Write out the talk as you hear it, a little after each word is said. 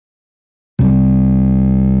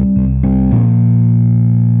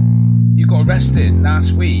arrested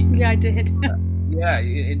last week. Yeah, I did. Yeah,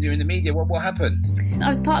 you're in the media. What happened? I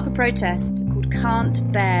was part of a protest called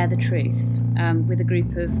Can't Bear the Truth with a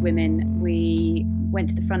group of women. We went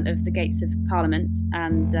to the front of the gates of Parliament,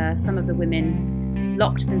 and some of the women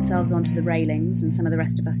locked themselves onto the railings, and some of the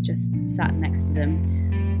rest of us just sat next to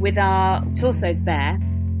them with our torsos bare,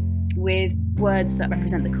 with words that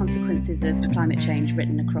represent the consequences of climate change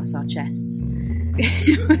written across our chests.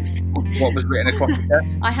 What was written across your chest?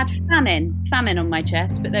 I had famine on my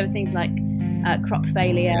chest, but there were things like crop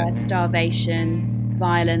failure, starvation,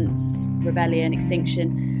 violence, rebellion,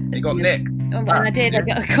 extinction. You got nicked. Oh, and I did. I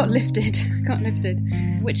got lifted.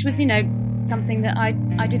 Which was, something that I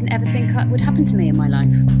didn't ever think would happen to me in my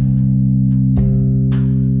life.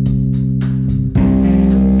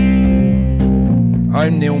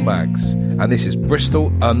 I'm Neil Maggs, and this is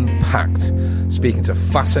Bristol Unpacked, speaking to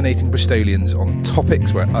fascinating Bristolians on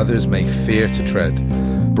topics where others may fear to tread.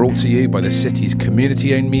 Brought to you by the city's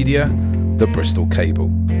community-owned media, the Bristol Cable.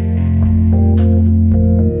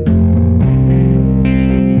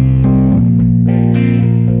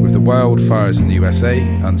 With the wildfires in the USA,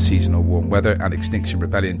 unseasonal warm weather and Extinction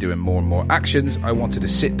Rebellion doing more and more actions, I wanted to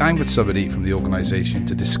sit down with somebody from the organisation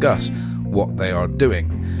to discuss what they are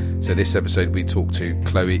doing. So this episode we talked to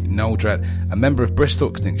Chloe Noldret, a member of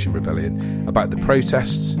Bristol Extinction Rebellion, about the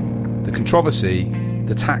protests, the controversy,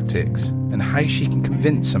 the tactics, and how she can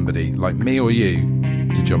convince somebody like me or you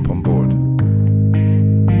to jump on board.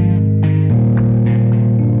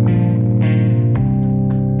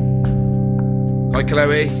 Hi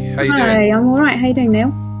Chloe, how you doing? Hi, I'm all right. How you doing,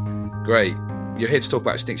 Neil? Great. You're here to talk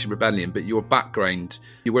about Extinction Rebellion, but your background,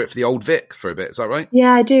 you worked for the Old Vic for a bit, is that right?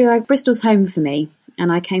 Yeah, I do. Bristol's home for me,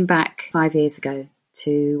 and I came back 5 years ago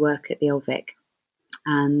to work at the Old Vic.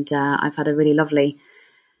 And I've had a really lovely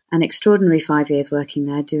and extraordinary 5 years working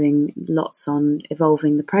there, doing lots on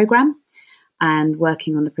evolving the programme and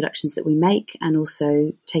working on the productions that we make, and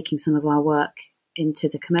also taking some of our work into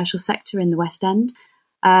the commercial sector in the West End.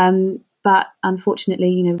 But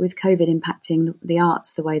unfortunately, with COVID impacting the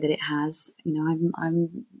arts the way that it has,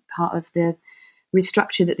 I'm part of the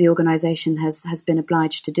restructure that the organisation has been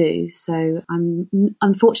obliged to do. So I'm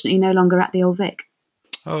unfortunately no longer at the Old Vic.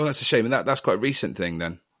 Oh, that's a shame. And that's quite a recent thing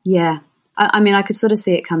then. Yeah. I could sort of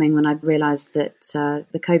see it coming when I realised that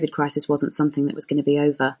the COVID crisis wasn't something that was going to be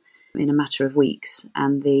over in a matter of weeks,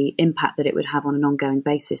 and the impact that it would have on an ongoing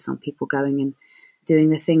basis on people going and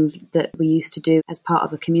doing the things that we used to do as part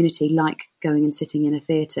of a community, like going and sitting in a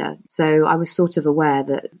theatre. So I was sort of aware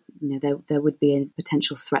that there would be a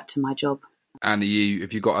potential threat to my job. And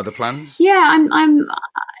have you got other plans? Yeah,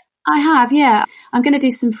 I have. Yeah, I'm going to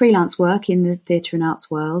do some freelance work in the theatre and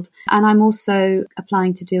arts world, and I'm also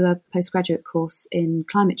applying to do a postgraduate course in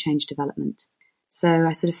climate change development. So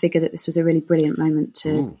I sort of figured that this was a really brilliant moment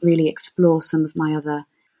to really explore some of my other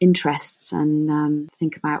interests and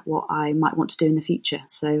think about what I might want to do in the future.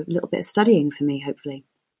 So a little bit of studying for me, hopefully.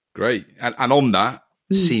 Great. And on that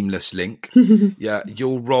seamless link, yeah,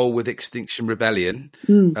 your role with Extinction Rebellion,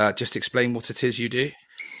 just explain what it is you do.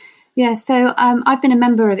 Yeah, so I've been a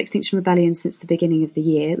member of Extinction Rebellion since the beginning of the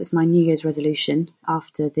year. It was my New Year's resolution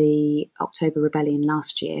after the October Rebellion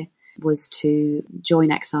last year, was to join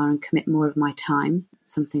XR and commit more of my time,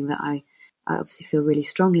 something that I obviously feel really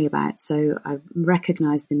strongly about. So I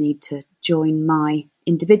recognise the need to join my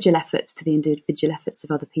individual efforts to the individual efforts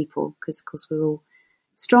of other people, because of course we're all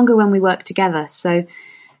stronger when we work together. So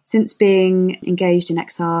since being engaged in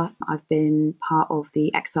XR, I've been part of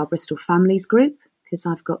the XR Bristol Families Group, because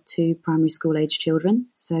I've got 2 primary school age children.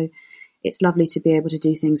 So it's lovely to be able to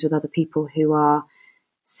do things with other people who are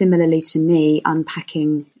similarly to me,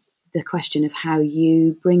 unpacking the question of how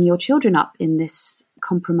you bring your children up in this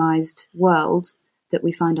compromised world that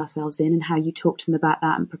we find ourselves in, and how you talk to them about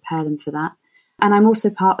that and prepare them for that. And I'm also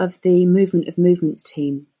part of the Movement of Movements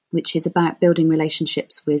team, which is about building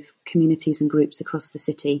relationships with communities and groups across the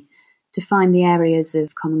city to find the areas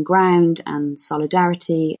of common ground and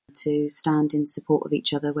solidarity, to stand in support of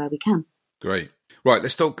each other where we can. Great. Right,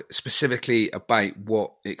 let's talk specifically about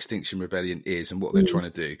what Extinction Rebellion is and what they're trying to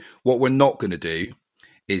do. What we're not going to do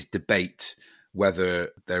is debate whether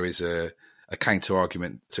there is a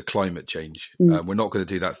counter-argument to climate change. We're not going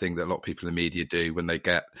to do that thing that a lot of people in the media do when they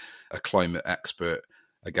get a climate expert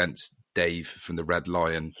against Dave from the Red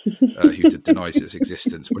Lion who denies its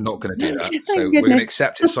existence. We're not going to do that. So we're going to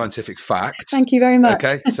accept it as scientific fact. Thank you very much.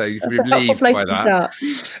 Okay, so you can be relieved by that.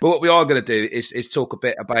 But what we are going to do is talk a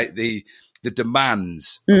bit about the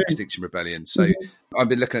demands of Extinction Rebellion. So I've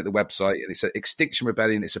been looking at the website, and it says Extinction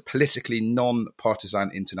Rebellion is a politically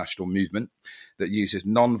non-partisan international movement that uses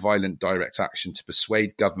non-violent direct action to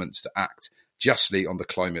persuade governments to act justly on the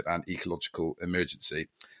climate and ecological emergency.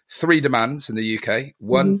 3 demands in the UK.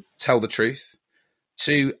 1, tell the truth.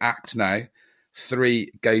 2, act now.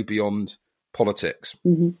 3, go beyond politics.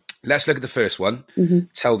 Let's look at the first one,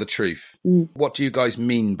 tell the truth. What do you guys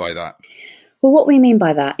mean by that? Well, what we mean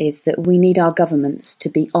by that is that we need our governments to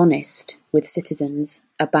be honest with citizens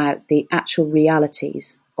about the actual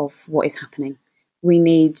realities of what is happening. We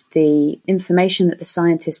need the information that the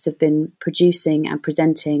scientists have been producing and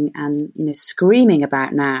presenting and, screaming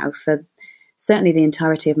about now for certainly the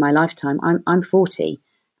entirety of my lifetime. I'm 40,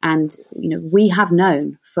 and, we have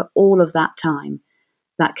known for all of that time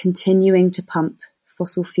that continuing to pump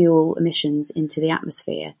fossil fuel emissions into the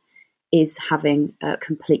atmosphere is having a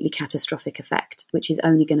completely catastrophic effect, which is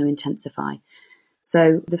only going to intensify.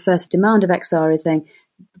 So the first demand of XR is saying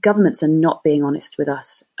governments are not being honest with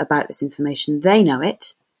us about this information. They know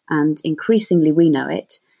it, and increasingly we know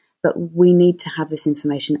it, but we need to have this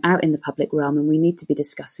information out in the public realm, and we need to be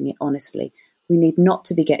discussing it honestly. We need not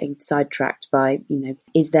to be getting sidetracked by,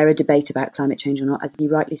 is there a debate about climate change or not? As you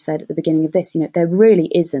rightly said at the beginning of this, there really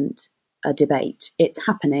isn't a debate. It's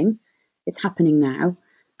happening. It's happening now.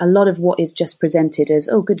 A lot of what is just presented as,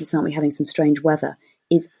 oh goodness, aren't we having some strange weather,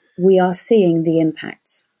 is we are seeing the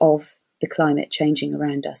impacts of the climate changing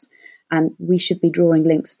around us. And we should be drawing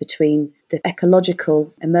links between the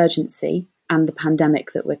ecological emergency and the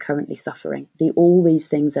pandemic that we're currently suffering. All these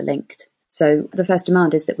things are linked. So the first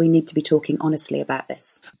demand is that we need to be talking honestly about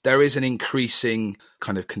this. There is an increasing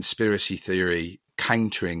kind of conspiracy theory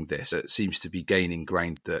countering this that seems to be gaining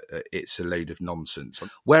ground that it's a load of nonsense.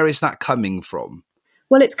 Where is that coming from?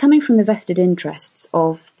 Well, it's coming from the vested interests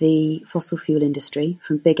of the fossil fuel industry,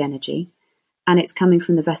 from big energy, and it's coming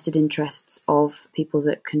from the vested interests of people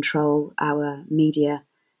that control our media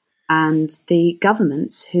and the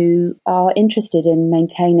governments who are interested in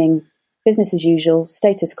maintaining business as usual,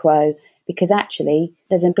 status quo, because actually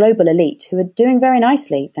there's a global elite who are doing very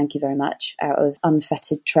nicely, thank you very much, out of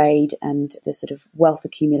unfettered trade and the sort of wealth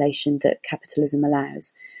accumulation that capitalism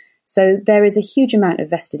allows. So there is a huge amount of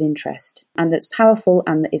vested interest, and that's powerful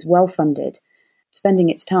and that is well funded, spending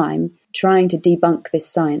its time trying to debunk this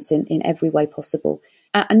science in every way possible.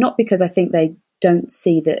 And not because I think they don't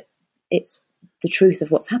see that it's the truth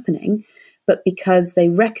of what's happening, but because they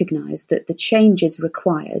recognise that the changes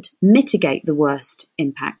required mitigate the worst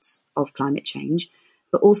impacts of climate change,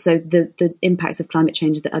 but also the impacts of climate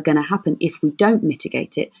change that are going to happen if we don't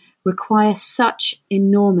mitigate it require such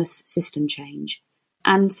enormous system change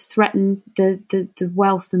and threaten the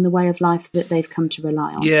wealth and the way of life that they've come to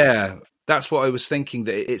rely on. Yeah, that's what I was thinking,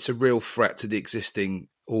 that it's a real threat to the existing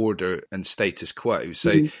order and status quo.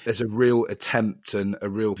 So there's a real attempt and a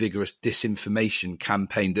real vigorous disinformation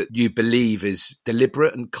campaign that you believe is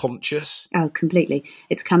deliberate and conscious? Oh, completely.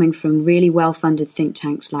 It's coming from really well-funded think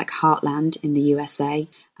tanks like Heartland in the USA,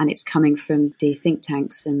 and it's coming from the think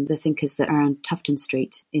tanks and the thinkers that are on Tufton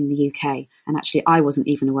Street in the UK. And actually, I wasn't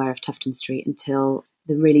even aware of Tufton Street until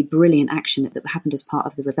the really brilliant action that happened as part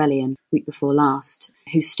of the rebellion week before last,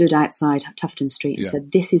 who stood outside Tufton Street and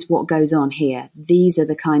said, this is what goes on here. These are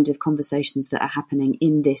the kind of conversations that are happening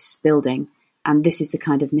in this building. And this is the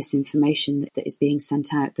kind of misinformation that is being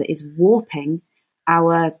sent out that is warping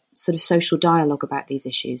our sort of social dialogue about these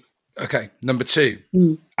issues. Okay, number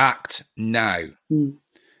 2, act now.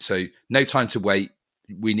 So no time to wait.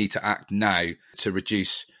 We need to act now to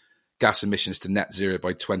reduce gas emissions to net zero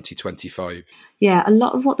by 2025. Yeah, a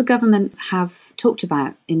lot of what the government have talked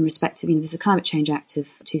about in respect of, there's a Climate Change Act of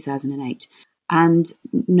 2008, and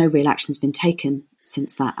no real action's been taken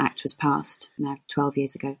since that act was passed, now 12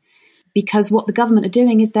 years ago. Because what the government are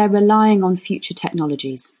doing is they're relying on future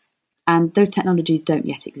technologies, and those technologies don't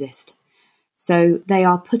yet exist. So they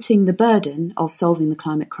are putting the burden of solving the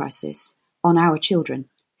climate crisis on our children,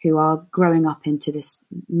 who are growing up into this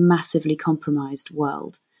massively compromised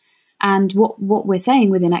world. And what we're saying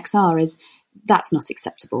within XR is that's not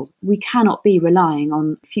acceptable. We cannot be relying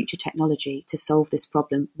on future technology to solve this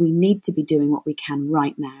problem. We need to be doing what we can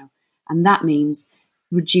right now. And that means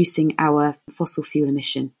reducing our fossil fuel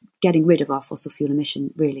emission. Getting rid of our fossil fuel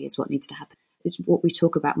emission really is what needs to happen. It's what we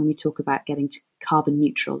talk about when we talk about getting to carbon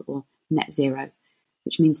neutral or net zero,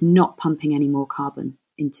 which means not pumping any more carbon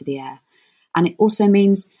into the air. And it also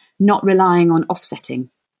means not relying on offsetting.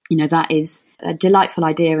 That is a delightful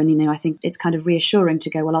idea. And, I think it's kind of reassuring to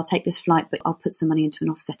go, well, I'll take this flight, but I'll put some money into an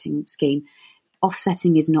offsetting scheme.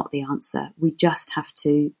 Offsetting is not the answer. We just have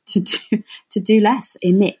to do less,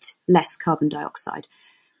 emit less carbon dioxide.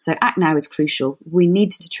 So act now is crucial. We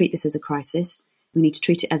need to treat this as a crisis. We need to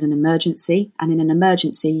treat it as an emergency. And in an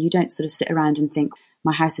emergency, you don't sort of sit around and think,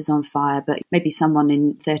 my house is on fire, but maybe someone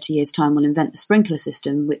in 30 years' time will invent a sprinkler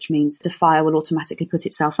system, which means the fire will automatically put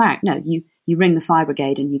itself out. No, you ring the fire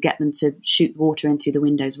brigade and you get them to shoot water in through the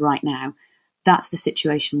windows right now. That's the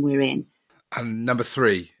situation we're in. And number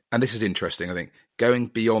 3, and this is interesting, I think, going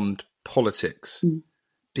beyond politics,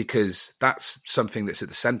 because that's something that's at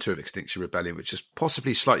the centre of Extinction Rebellion, which is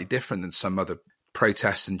possibly slightly different than some other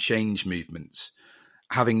protest and change movements,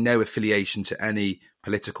 having no affiliation to any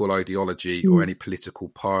political ideology or any political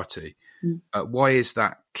party. Why is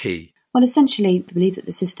that key? Well, essentially, I believe that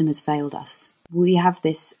the system has failed us. We have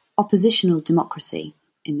this oppositional democracy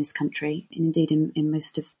in this country, and indeed in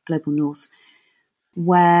most of the global north,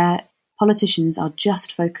 where politicians are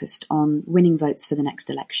just focused on winning votes for the next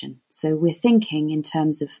election. So we're thinking in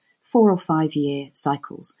terms of 4 or 5 year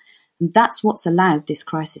cycles. And that's what's allowed this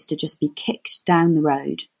crisis to just be kicked down the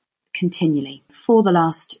road continually for the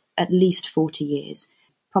last at least 40 years.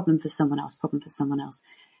 Problem for someone else, problem for someone else.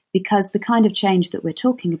 Because the kind of change that we're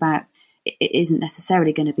talking about, it isn't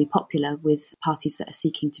necessarily going to be popular with parties that are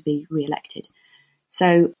seeking to be re-elected.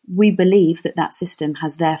 So we believe that that system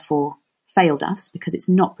has therefore failed us because it's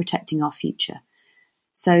not protecting our future.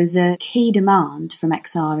 So the key demand from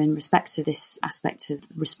XR in respect to this aspect of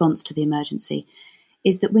response to the emergency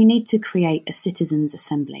is that we need to create a citizens'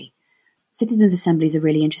 assembly. Citizens' assemblies are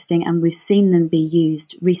really interesting, and we've seen them be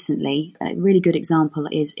used recently. A really good example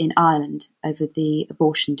is in Ireland over the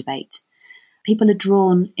abortion debate. People are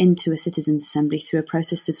drawn into a citizens' assembly through a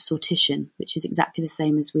process of sortition, which is exactly the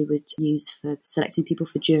same as we would use for selecting people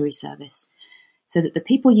for jury service, so that the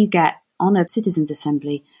people you get on a citizens'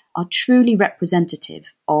 assembly are truly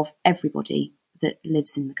representative of everybody that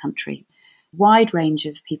lives in the country. Wide range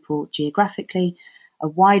of people geographically, a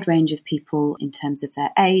wide range of people in terms of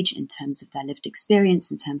their age, in terms of their lived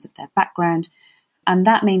experience, in terms of their background. And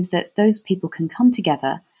that means that those people can come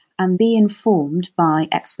together and be informed by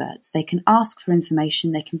experts. They can ask for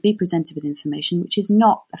information, they can be presented with information which is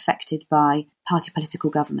not affected by party political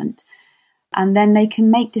government. And then they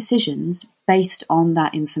can make decisions based on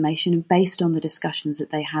that information and based on the discussions that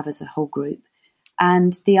they have as a whole group.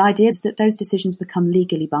 And the idea is that those decisions become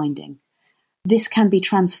legally binding. This can be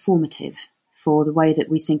transformative for the way that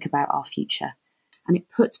we think about our future. And it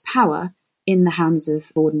puts power in the hands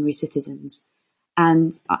of ordinary citizens.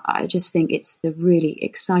 And I just think it's a really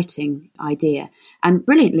exciting idea. And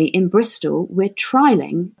brilliantly, in Bristol, we're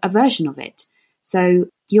trialling a version of it. So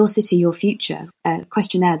Your City, Your Future, a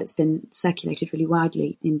questionnaire that's been circulated really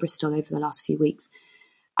widely in Bristol over the last few weeks.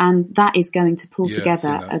 And that is going to pull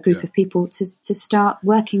together a group of people to start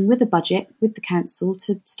working with a budget, with the council,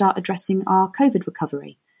 to start addressing our COVID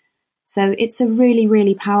recovery. So it's a really,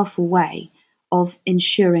 really powerful way of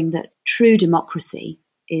ensuring that true democracy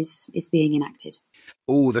is being enacted.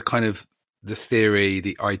 All the kind of the theory,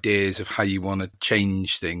 the ideas of how you want to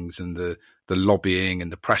change things and the lobbying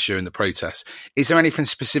and the pressure and the protests. Is there anything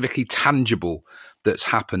specifically tangible that's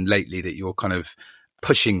happened lately that you're kind of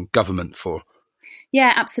pushing government for?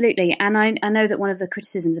 Yeah, absolutely. And I know that one of the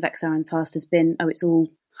criticisms of XR in the past has been, it's all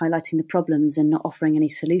highlighting the problems and not offering any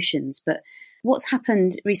solutions. But what's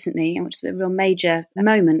happened recently, and which is a real major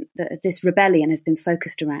moment that this rebellion has been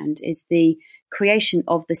focused around, is the creation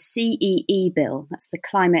of the CEE bill. That's the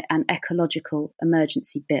Climate and Ecological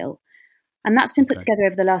Emergency Bill. And that's been put together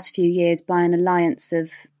over the last few years by an alliance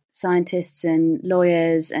of scientists and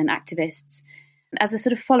lawyers and activists as a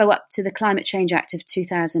sort of follow-up to the Climate Change Act of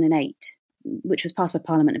 2008, which was passed by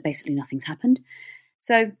Parliament, and basically nothing's happened.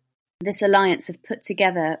 So this alliance have put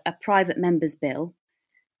together a private members bill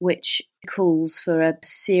which calls for a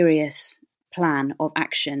serious plan of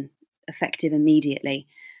action, effective immediately.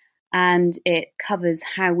 And it covers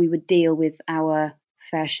how we would deal with our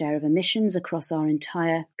fair share of emissions across our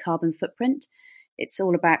entire carbon footprint. It's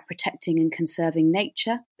all about protecting and conserving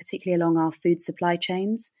nature, particularly along our food supply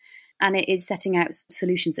chains. And it is setting out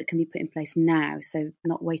solutions that can be put in place now, so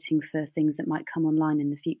not waiting for things that might come online in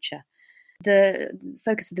the future. The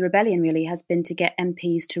focus of the rebellion really has been to get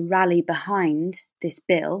MPs to rally behind this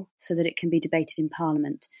bill so that it can be debated in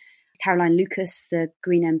Parliament. Caroline Lucas, the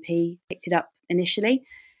Green MP, picked it up initially,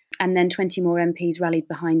 and then 20 more MPs rallied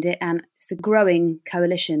behind it. And it's a growing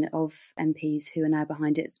coalition of MPs who are now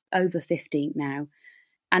behind it. It's over 50 now.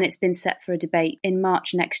 And it's been set for a debate in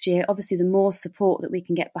March next year. Obviously, the more support that we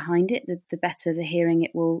can get behind it, the better the hearing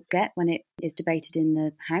it will get when it is debated in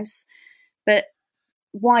the House. But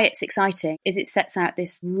why it's exciting is it sets out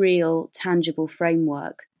this real, tangible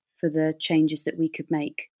framework for the changes that we could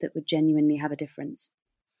make that would genuinely have a difference.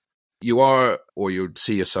 You are, or you'd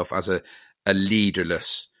see yourself as a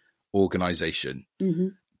leaderless organisation. Mm-hmm.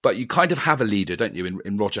 But you kind of have a leader, don't you,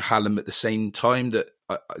 in Roger Hallam at the same time that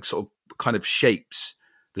sort of kind of shapes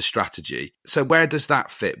the strategy. So where does that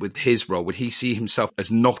fit with his role? Would he see himself as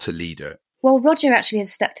not a leader? Well, Roger actually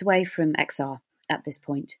has stepped away from XR at this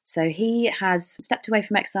point. So he has stepped away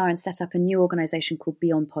from XR and set up a new organisation called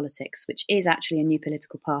Beyond Politics, which is actually a new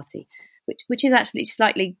political party, which is actually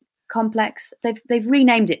slightly complex. They've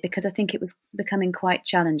renamed it because I think it was becoming quite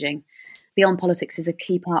challenging. Beyond Politics is a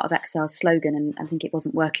key part of XR's slogan, and I think it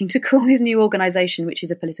wasn't working to call his new organisation, which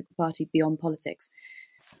is a political party, Beyond Politics.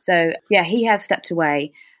 So, yeah, he has stepped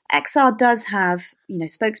away. XR does have,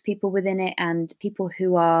 spokespeople within it and people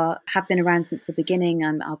who have been around since the beginning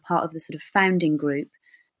and are part of the sort of founding group.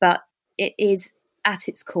 But it is at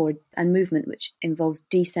its core a movement which involves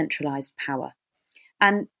decentralised power.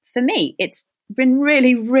 And for me, it's been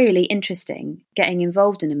really, really interesting getting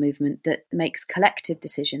involved in a movement that makes collective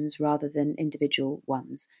decisions rather than individual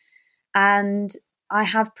ones. And I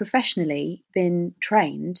have professionally been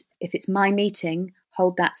trained, if it's my meeting,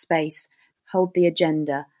 hold that space, hold the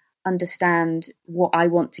agenda, understand what I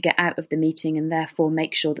want to get out of the meeting, and therefore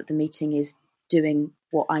make sure that the meeting is doing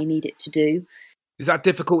what I need it to do. Is that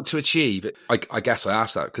difficult to achieve? I guess I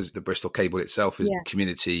asked that because the Bristol Cable itself is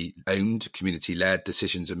community-owned, community-led.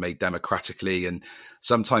 Decisions are made democratically, and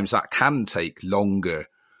sometimes that can take longer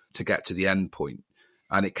to get to the end point.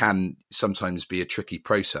 And it can sometimes be a tricky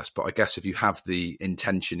process. But I guess if you have the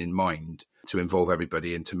intention in mind to involve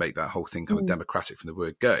everybody and to make that whole thing kind of democratic from the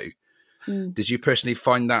word go, did you personally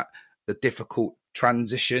find that a difficult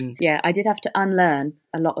transition? Yeah, I did have to unlearn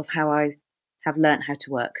a lot of how I have learnt how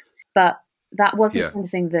to work. But that wasn't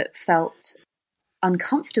something that felt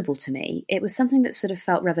uncomfortable to me. It was something that sort of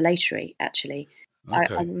felt revelatory, actually.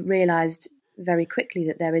 Okay. I realised very quickly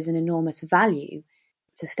that there is an enormous value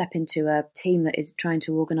to step into a team that is trying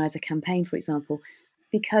to organise a campaign, for example,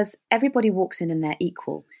 because everybody walks in and they're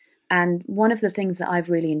equal. And one of the things that I've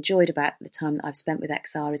really enjoyed about the time that I've spent with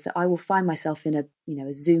XR is that I will find myself in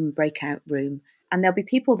a Zoom breakout room, and there'll be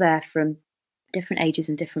people there from different ages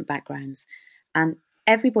and different backgrounds. And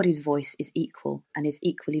everybody's voice is equal and is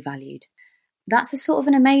equally valued. That's a sort of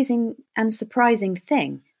an amazing and surprising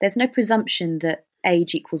thing. There's no presumption that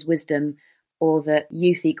age equals wisdom or that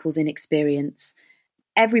youth equals inexperience.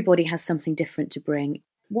 Everybody has something different to bring.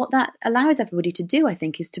 What that allows everybody to do, I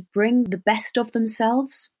think, is to bring the best of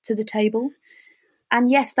themselves to the table. And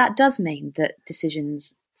yes, that does mean that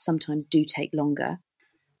decisions sometimes do take longer.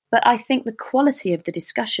 But I think the quality of the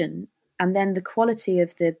discussion and then the quality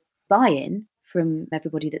of the buy-in from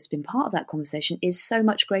everybody that's been part of that conversation is so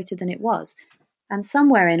much greater than it was. And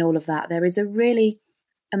somewhere in all of that, there is a really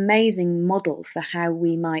amazing model for how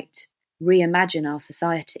we might reimagine our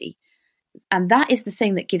society. And that is the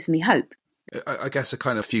thing that gives me hope. I guess a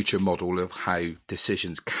kind of future model of how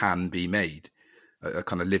decisions can be made, a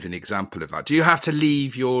kind of living example of that. Do you have to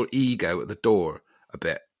leave your ego at the door a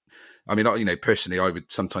bit? I mean, personally, I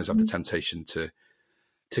would sometimes have the temptation to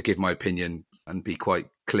give my opinion and be quite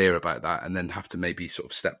clear about that, and then have to maybe sort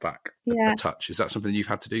of step back a touch. Is that something you've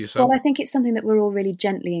had to do yourself? Well, I think it's something that we're all really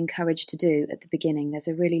gently encouraged to do at the beginning. There's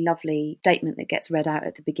a really lovely statement that gets read out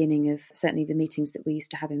at the beginning of certainly the meetings that we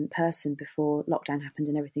used to have in person before lockdown happened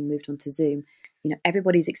and everything moved on to Zoom.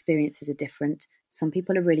 Everybody's experiences are different. Some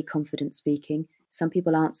people are really confident speaking. Some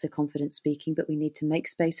people aren't so confident speaking, but we need to make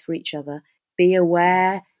space for each other. Be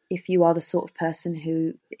aware if you are the sort of person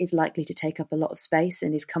who is likely to take up a lot of space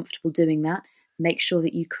and is comfortable doing that. Make sure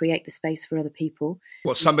that you create the space for other people.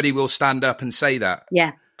 Well, somebody will stand up and say that.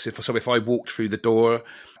 Yeah. So if I walked through the door,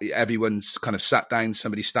 everyone's kind of sat down,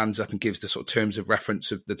 somebody stands up and gives the sort of terms of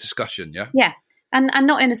reference of the discussion, yeah? Yeah. And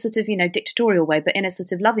not in a sort of, dictatorial way, but in a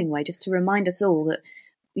sort of loving way, just to remind us all that,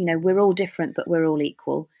 we're all different, but we're all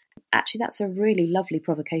equal. Actually, that's a really lovely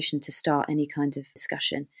provocation to start any kind of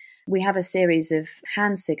discussion. We have a series of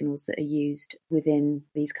hand signals that are used within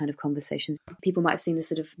these kind of conversations. People might have seen the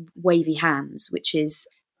sort of wavy hands, which is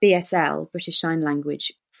BSL, British Sign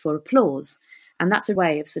Language, for applause. And that's a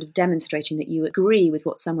way of sort of demonstrating that you agree with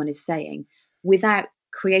what someone is saying without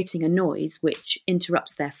creating a noise which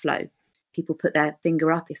interrupts their flow. People put their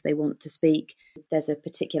finger up if they want to speak. There's a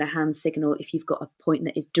particular hand signal if you've got a point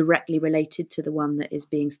that is directly related to the one that is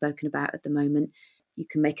being spoken about at the moment. You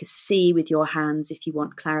can make a C with your hands if you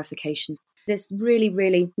want clarification. There's really,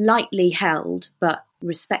 really lightly held but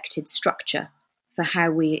respected structure for how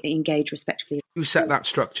we engage respectfully. Who set that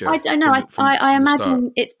structure? I don't know. I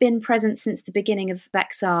imagine it's been present since the beginning of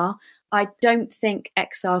XR. I don't think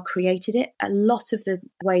XR created it. A lot of the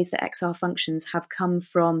ways that XR functions have come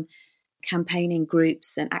from campaigning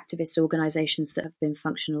groups and activist organisations that have been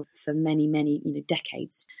functional for many, many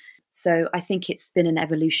decades. So I think it's been an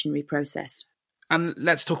evolutionary process. And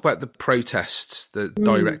let's talk about the protests, the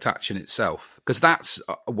direct action itself, because that's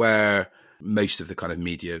where most of the kind of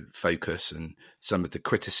media focus and some of the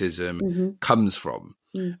criticism comes from.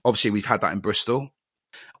 Obviously, we've had that in Bristol.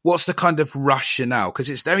 What's the kind of rationale? Because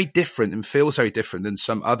it's very different and feels very different than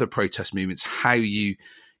some other protest movements, how you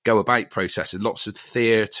go about protesting. Lots of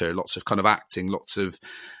theatre, lots of kind of acting, lots of,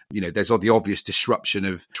 there's all the obvious disruption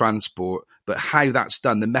of transport, but how that's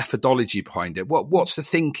done, the methodology behind it. What's the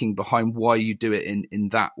thinking behind why you do it in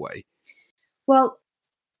that way? Well,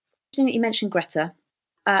 you mentioned Greta.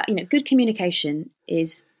 Good communication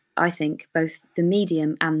is, I think, both the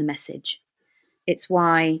medium and the message. It's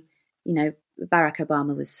why, Barack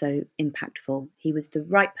Obama was so impactful. He was the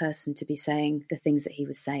right person to be saying the things that he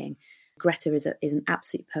was saying. Greta is an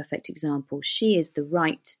absolute perfect example. She is the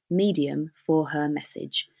right medium for her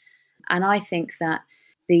message. And I think that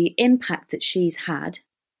the impact that she's had,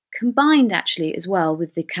 combined actually as well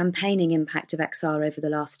with the campaigning impact of XR over the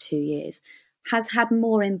last 2 years, has had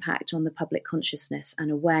more impact on the public consciousness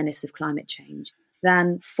and awareness of climate change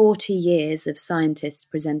than 40 years of scientists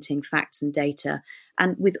presenting facts and data.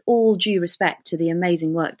 And with all due respect to the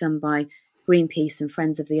amazing work done by Greenpeace and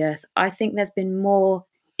Friends of the Earth, I think there's been more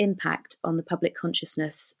impact on the public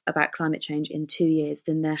consciousness about climate change in 2 years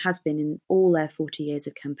than there has been in all their 40 years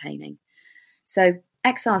of campaigning. So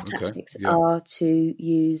XR's tactics are to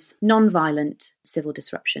use non-violent civil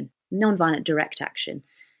disruption, non-violent direct action,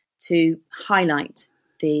 to highlight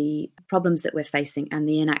the problems that we're facing and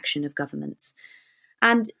the inaction of governments.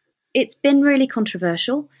 And it's been really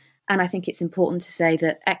controversial. And I think it's important to say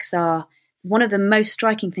that XR, one of the most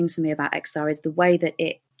striking things for me about XR is the way that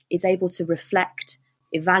it is able to reflect,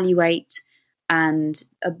 evaluate, and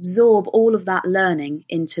absorb all of that learning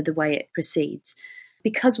into the way it proceeds.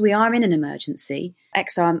 Because we are in an emergency,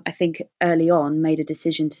 XR, I think early on, made a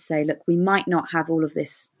decision to say, look, we might not have all of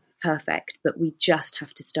this perfect, but we just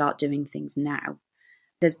have to start doing things now.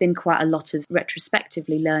 There's been quite a lot of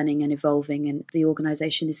retrospectively learning and evolving, and the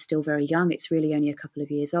organisation is still very young. It's really only a couple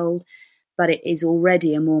of years old, but it is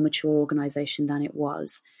already a more mature organisation than it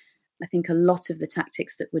was. I think a lot of the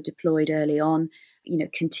tactics that were deployed early on,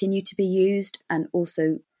 continue to be used and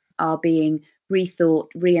also are being rethought,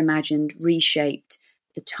 reimagined, reshaped.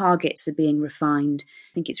 The targets are being refined.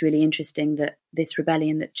 I think it's really interesting that this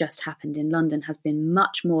rebellion that just happened in London has been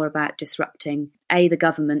much more about disrupting, the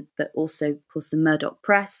government, but also, of course, the Murdoch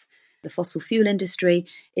press, the fossil fuel industry.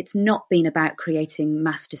 It's not been about creating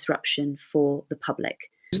mass disruption for the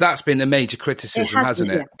public. That's been the major criticism,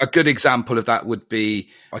 hasn't it? Yeah. A good example of that would be,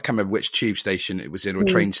 I can't remember which tube station it was in, or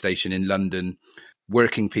train station in London,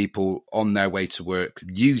 working people on their way to work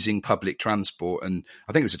using public transport. And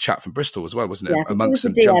I think it was a chap from Bristol as well, wasn't it? Yeah, amongst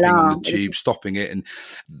them jumping on the tube, stopping it. And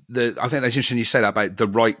I think that's interesting you say that about the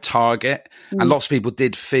right target. And lots of people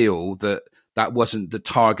did feel that wasn't the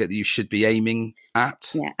target that you should be aiming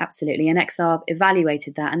at. Yeah, absolutely. And XR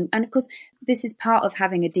evaluated that. And of course, this is part of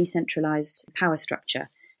having a decentralized power structure.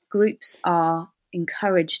 Groups are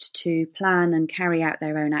encouraged to plan and carry out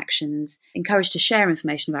their own actions, encouraged to share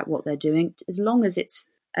information about what they're doing. As long as it's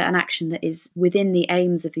an action that is within the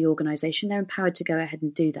aims of the organisation, they're empowered to go ahead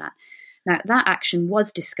and do that. Now, that action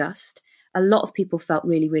was discussed. A lot of people felt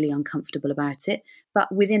really, really uncomfortable about it.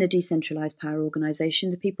 But within a decentralised power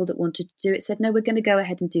organisation, the people that wanted to do it said, no, we're going to go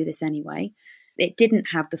ahead and do this anyway. It didn't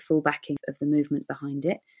have the full backing of the movement behind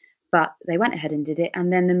it, but they went ahead and did it.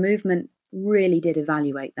 And then the movement really did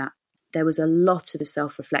evaluate that. There was a lot of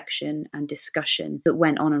self-reflection and discussion that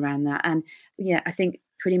went on around that. And I think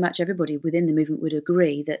pretty much everybody within the movement would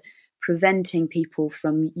agree that preventing people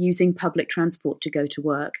from using public transport to go to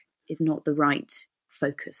work is not the right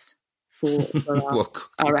focus for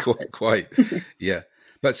our efforts. Quite, yeah.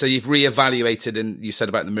 But so you've reevaluated, and you said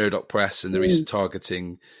about the Murdoch press and the recent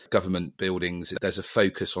targeting government buildings. There's a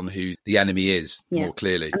focus on who the enemy is more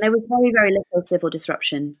clearly. And there was very, very little civil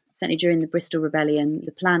disruption. Certainly during the Bristol Rebellion,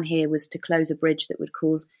 the plan here was to close a bridge that would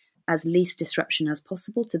cause as least disruption as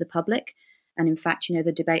possible to the public. And in fact,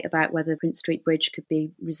 the debate about whether Prince Street Bridge could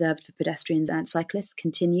be reserved for pedestrians and cyclists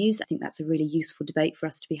continues. I think that's a really useful debate for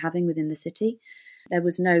us to be having within the city. There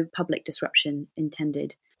was no public disruption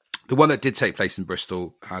intended. The one that did take place in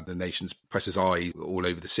Bristol had the nation's press's eye all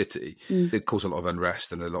over the city. It caused a lot of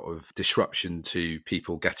unrest and a lot of disruption to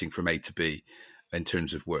people getting from A to B in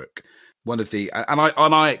terms of work.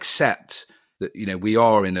 I accept that we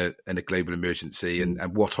are in a global emergency, and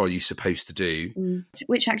what are you supposed to do?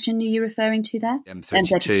 Which action are you referring to there?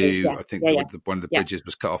 M32. I think one of the bridges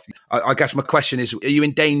was cut off. I guess my question is: are you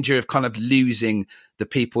in danger of kind of losing the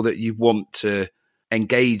people that you want to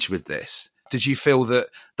engage with this? Did you feel that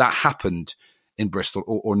happened in Bristol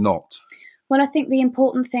or not? Well, I think the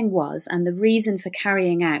important thing was, and the reason for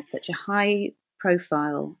carrying out such a high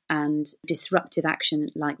profile and disruptive action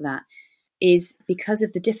like that, is because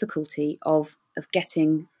of the difficulty of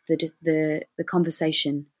getting the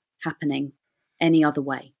conversation happening any other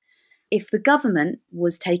way. If the government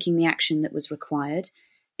was taking the action that was required,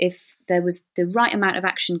 if there was the right amount of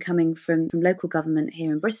action coming from local government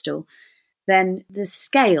here in Bristol, then the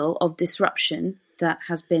scale of disruption that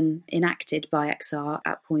has been enacted by XR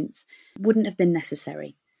at points wouldn't have been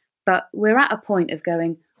necessary. But we're at a point of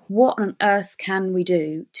going, what on earth can we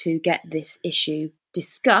do to get this issue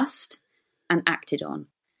discussed and acted on?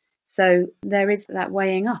 So there is that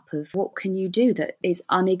weighing up of what can you do that is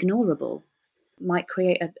unignorable. Might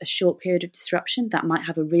create a short period of disruption that might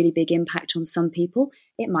have a really big impact on some people.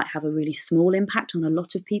 It might have a really small impact on a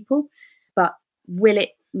lot of people. But will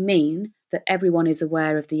it mean that everyone is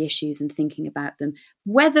aware of the issues and thinking about them,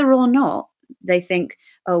 whether or not they think,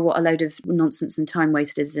 oh, what a load of nonsense and time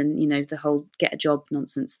wasters and, the whole get a job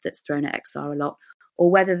nonsense that's thrown at XR a lot, or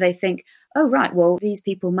whether they think, oh, right, well, these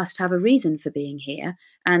people must have a reason for being here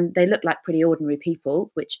and they look like pretty ordinary people,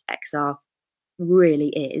 which XR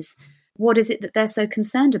really is. What is it that they're so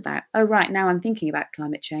concerned about? Oh, right, now I'm thinking about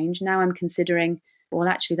climate change. Now I'm considering, well,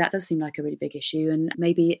 actually, that does seem like a really big issue and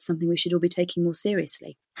maybe it's something we should all be taking more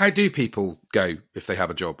seriously. How do people go if they have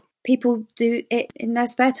a job? People do it in their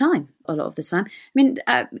spare time a lot of the time. I mean,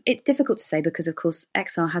 it's difficult to say because, of course,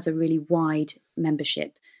 XR has a really wide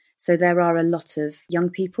membership. So there are a lot of young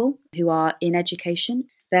people who are in education.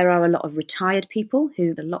 There are a lot of retired people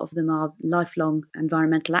who, a lot of them are lifelong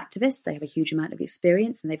environmental activists. They have a huge amount of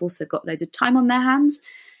experience and they've also got loads of time on their hands.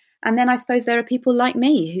 And then I suppose there are people like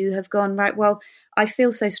me who have gone, right, well, I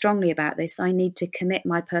feel so strongly about this. I need to commit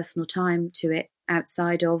my personal time to it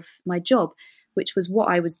outside of my job, which was what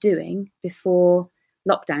I was doing before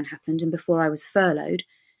lockdown happened and before I was furloughed.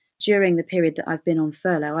 During the period that I've been on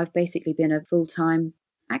furlough, I've basically been a full-time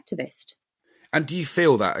activist. And do you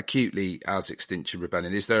feel that acutely as Extinction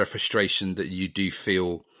Rebellion? Is there a frustration that you do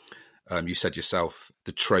feel, you said yourself,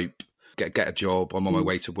 the trope, get a job, I'm on my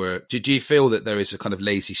way to work. Do you feel that there is a kind of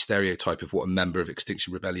lazy stereotype of what a member of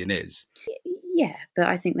Extinction Rebellion is? Yeah, but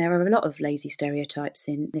I think there are a lot of lazy stereotypes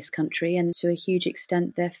in this country, and to a huge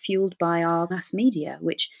extent they're fueled by our mass media,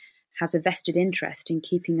 which has a vested interest in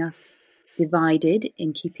keeping us divided,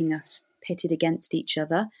 in keeping us pitted against each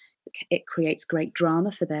other. It creates great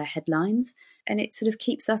drama for their headlines, and it sort of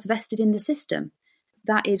keeps us vested in the system.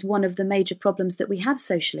 That is one of the major problems that we have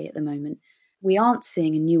socially at the moment. We aren't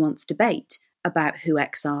seeing a nuanced debate about who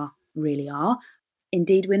XR really are.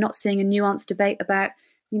 Indeed, we're not seeing a nuanced debate about,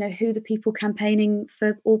 who the people campaigning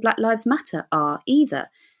for All Black Lives Matter are either.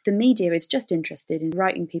 The media is just interested in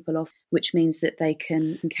writing people off, which means that they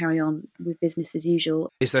can carry on with business as usual.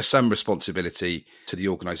 Is there some responsibility to the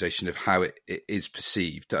organisation of how it is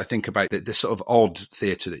perceived? I think about the sort of odd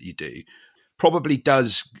theatre that you do probably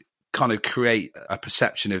does kind of create a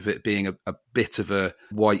perception of it being a bit of a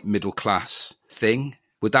white middle class thing.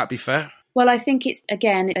 Would that be fair? Well, I think it's,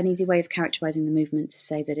 again, an easy way of characterising the movement to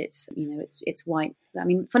say that it's, it's white. I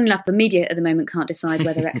mean, funnily enough, the media at the moment can't decide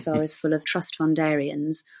whether XR is full of trust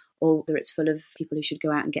fundarians or whether it's full of people who should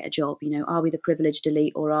go out and get a job. Are we the privileged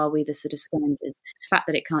elite or are we the sort of scavengers? The fact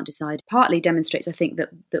that it can't decide partly demonstrates, I think,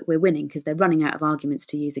 that we're winning because they're running out of arguments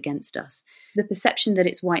to use against us. The perception that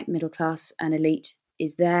it's white, middle class and elite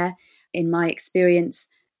is there. In my experience,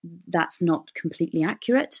 that's not completely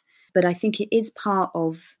accurate, but I think it is part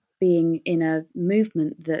of being in a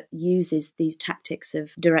movement that uses these tactics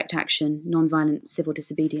of direct action, non-violent civil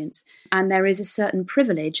disobedience. And there is a certain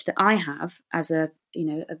privilege that I have as a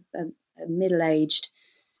middle-aged,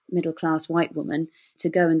 middle-class white woman to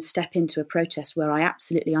go and step into a protest where I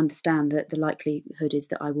absolutely understand that the likelihood is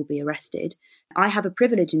that I will be arrested. I have a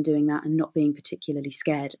privilege in doing that and not being particularly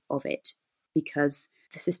scared of it because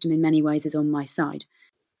the system in many ways is on my side.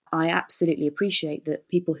 I absolutely appreciate that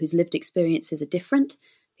people whose lived experiences are different,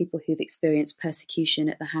 people who've experienced persecution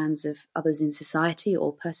at the hands of others in society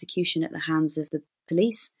or persecution at the hands of the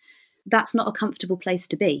police, that's not a comfortable place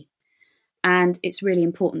to be. And it's really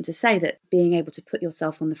important to say that being able to put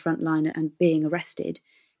yourself on the front line and being arrested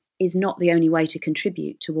is not the only way to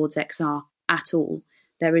contribute towards XR at all.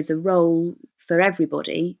 There is a role for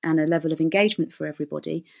everybody and a level of engagement for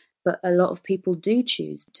everybody, but a lot of people do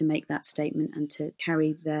choose to make that statement and to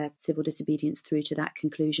carry their civil disobedience through to that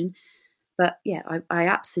conclusion. But yeah, I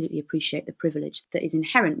absolutely appreciate the privilege that is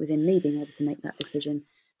inherent within me being able to make that decision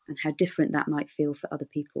and how different that might feel for other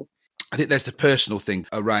people. I think there's the personal thing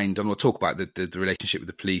around, and we'll talk about the relationship with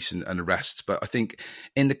the police and arrests, but I think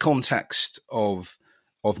in the context of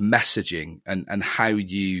messaging and how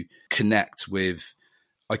you connect with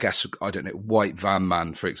I guess, I don't know, white van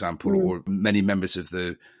man, for example, or many members of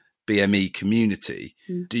the BME community,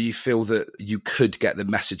 do you feel that you could get the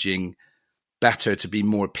messaging better to be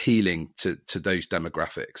more appealing to those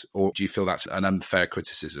demographics? Or do you feel that's an unfair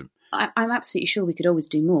criticism? I'm absolutely sure we could always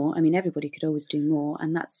do more. I mean, everybody could always do more.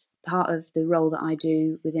 And that's part of the role that I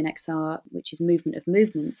do within XR, which is Movement of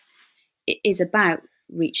Movements. It is about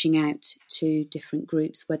reaching out to different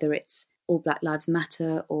groups, whether it's All Black Lives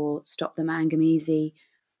Matter or Stop the Mangameezy,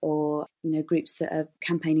 or, you know, groups that are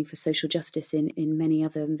campaigning for social justice in many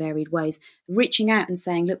other and varied ways, reaching out and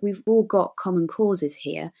saying, look, we've all got common causes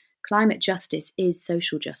here. Climate justice is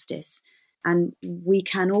social justice, and we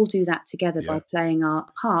can all do that together by playing our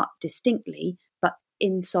part distinctly, but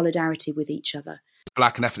in solidarity with each other.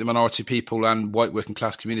 Black and ethnic minority people and white working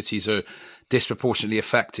class communities are disproportionately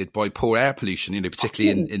affected by poor air pollution, you know,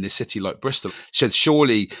 particularly in a city like Bristol. So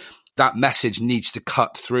surely that message needs to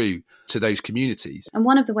cut through to those communities. And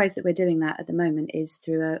one of the ways that we're doing that at the moment is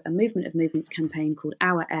through a Movement of Movements campaign called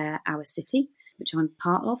Our Air, Our City, which I'm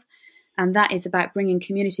part of. And that is about bringing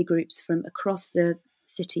community groups from across the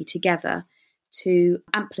city together to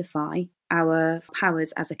amplify our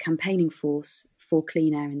powers as a campaigning force for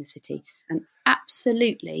clean air in the city. And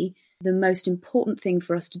absolutely, the most important thing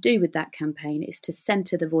for us to do with that campaign is to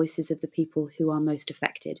centre the voices of the people who are most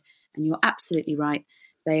affected. And you're absolutely right.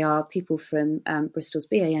 They are people from Bristol's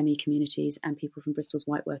BAME communities and people from Bristol's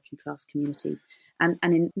white working class communities. And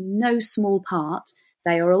in no small part,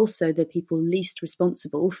 they are also the people least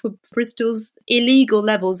responsible for Bristol's illegal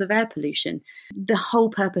levels of air pollution. The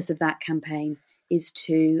whole purpose of that campaign is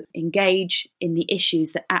to engage in the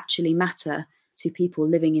issues that actually matter to people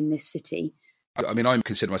living in this city. I mean, I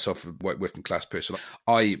consider myself a white working class person.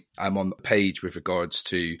 I am on the page with regards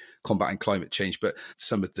to combating climate change, but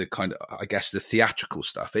some of the kind of, I guess, the theatrical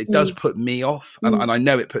stuff, it does put me off. And I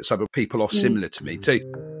know it puts other people off similar to me too.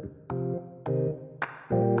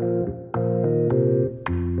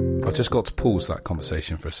 I've just got to pause that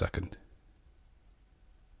conversation for a second.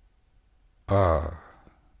 The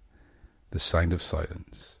sound of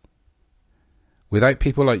silence. Without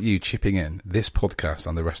people like you chipping in, this podcast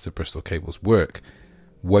and the rest of Bristol Cable's work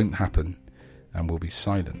won't happen and will be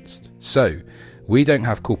silenced. So, we don't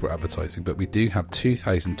have corporate advertising, but we do have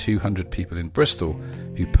 2,200 people in Bristol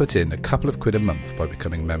who put in a couple of quid a month by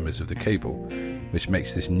becoming members of the Cable, which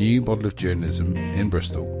makes this new model of journalism in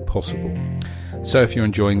Bristol possible. So if you're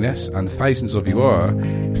enjoying this, and thousands of you are,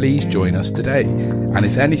 please join us today. And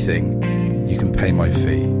if anything, you can pay my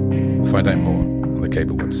fee. Find out more on the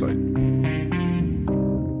Cable website.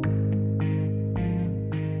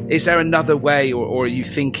 Is there another way, or are you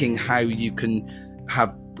thinking how you can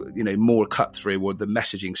have, you know, more cut through, or the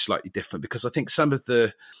messaging slightly different? Because I think some of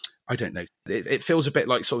the, I don't know, it feels a bit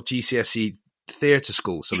like sort of GCSE theatre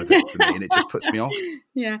school, some of it for me, and it just puts me off.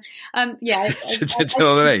 Yeah. Do you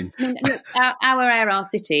know what I mean? Our Air, Our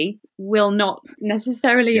City will not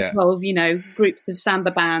necessarily involve, you know, groups of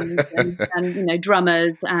samba bands and you know,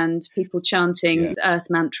 drummers and people chanting earth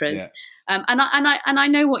mantras. Yeah. And I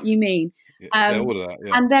know what you mean. All of that,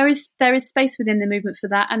 yeah. And there is space within the movement for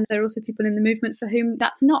that, and there are also people in the movement for whom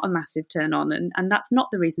that's not a massive turn on, and that's not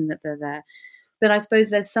the reason that they're there. But I suppose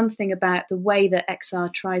there's something about the way that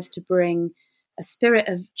XR tries to bring a spirit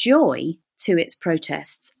of joy to its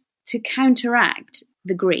protests to counteract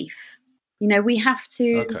the grief. You know, we have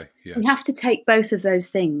to take both of those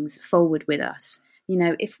things forward with us. You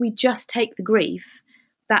know, if we just take the grief,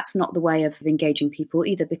 that's not the way of engaging people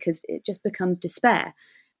either, because it just becomes despair.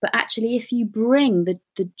 But actually, if you bring the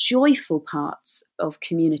joyful parts of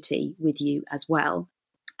community with you as well,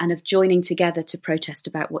 and of joining together to protest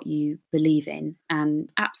about what you believe in and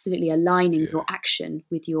absolutely aligning your action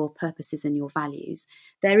with your purposes and your values,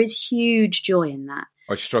 there is huge joy in that.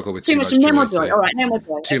 I struggle with too much joy. No more joy. All right, no more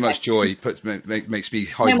joy. Too much joy makes me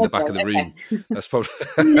hide in the back of the room. That's probably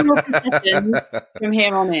no more concessions from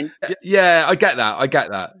here on in. Yeah, I get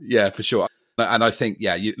that. Yeah, for sure. And I think,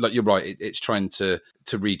 you're right. It's trying to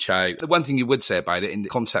reach out. The one thing you would say about it in the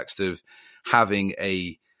context of having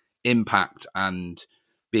a impact and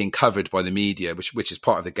being covered by the media, which is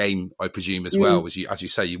part of the game, I presume, as well, as you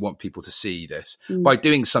say, you want people to see this. By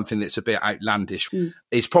doing something that's a bit outlandish,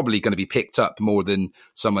 it's probably going to be picked up more than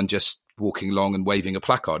someone just walking along and waving a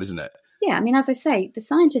placard, isn't it? Yeah, I mean, as I say, the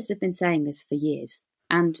scientists have been saying this for years,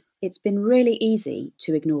 and it's been really easy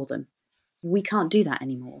to ignore them. We can't do that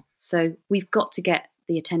anymore. So we've got to get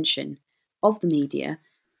the attention of the media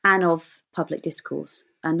and of public discourse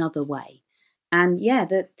another way. And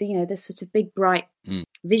the sort of big, bright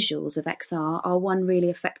visuals of XR are one really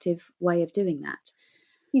effective way of doing that.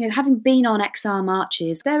 having been on XR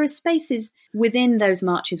marches, there are spaces within those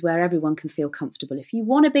marches where everyone can feel comfortable. If you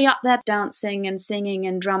want to be up there dancing and singing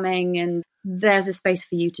and drumming, and there's a space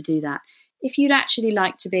for you to do that. If you'd actually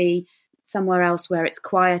like to be somewhere else where it's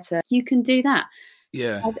quieter, you can do that.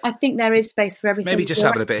 Yeah. I think there is space for everything. Maybe just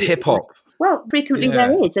having a bit of hip hop. Well, frequently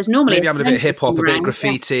there is. There's normally maybe having a bit of hip hop, a bit of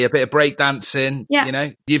graffiti, yeah. A bit of breakdancing.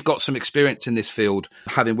 Yeah. You've got some experience in this field,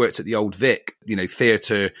 having worked at the Old Vic.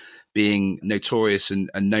 Theatre being notorious and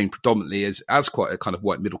known predominantly as quite a kind of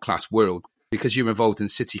white middle class world, because you were involved in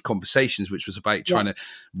City Conversations, which was about trying to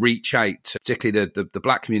reach out to particularly the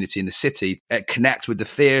black community in the city, connect with the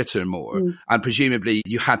theatre more. And presumably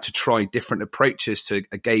you had to try different approaches to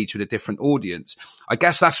engage with a different audience. I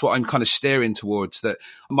guess that's what I'm kind of steering towards, that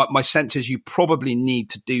my sense is you probably need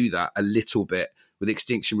to do that a little bit with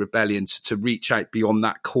Extinction Rebellion to reach out beyond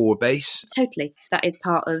that core base. Totally. That is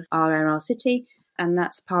part of RRR City. And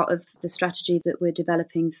that's part of the strategy that we're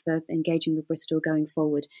developing for engaging with Bristol going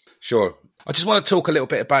forward. Sure. I just want to talk a little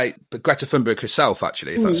bit about Greta Thunberg herself,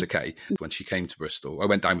 actually, if that's okay. When she came to Bristol, I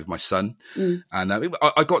went down with my son, and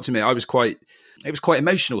I got to admit, it was quite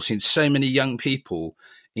emotional seeing so many young people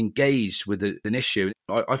engaged with an issue.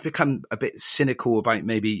 I've become a bit cynical about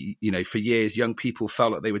maybe, for years, young people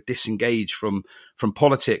felt like they were disengaged from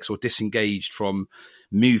politics or disengaged from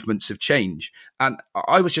movements of change. And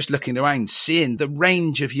I was just looking around, seeing the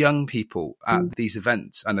range of young people at these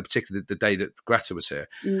events, and particularly the day that Greta was here.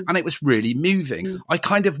 And it was really moving. I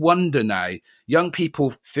kind of wonder now, young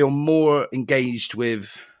people feel more engaged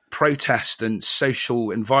with protest and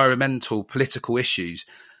social, environmental, political issues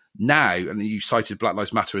now, and you cited Black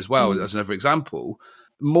Lives Matter as well as another example,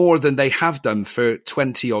 more than they have done for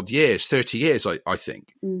 20 odd years, 30 years, I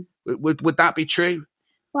think. Would that be true?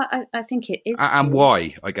 Well, I think it is. And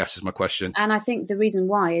why, I guess, is my question. And I think the reason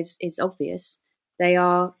why is obvious. They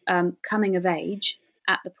are coming of age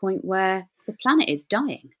at the point where the planet is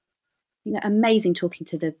dying. Amazing talking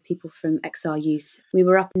to the people from XR Youth. We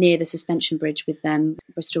were up near the suspension bridge with them,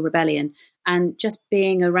 Bristol Rebellion, and just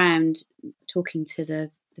being around talking to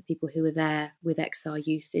the people who were there with XR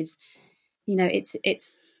Youth is,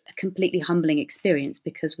 it's a completely humbling experience,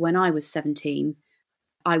 because when I was 17,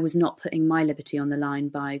 I was not putting my liberty on the line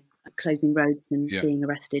by closing roads and being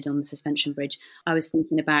arrested on the suspension bridge. I was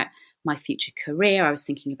thinking about my future career. I was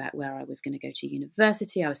thinking about where I was going to go to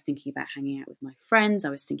university. I was thinking about hanging out with my friends. I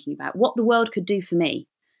was thinking about what the world could do for me.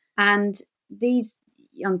 And these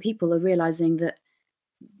young people are realizing that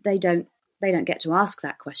they don't get to ask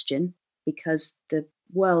that question, because the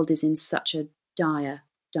world is in such a dire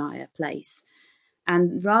place.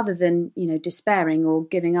 And rather than, despairing or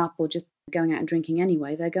giving up or just going out and drinking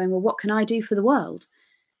anyway, they're going, well, what can I do for the world?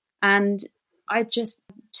 And I just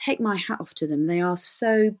take my hat off to them. They are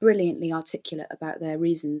so brilliantly articulate about their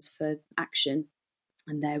reasons for action,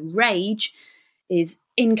 and their rage is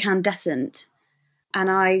incandescent.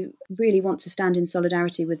 And I really want to stand in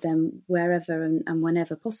solidarity with them wherever and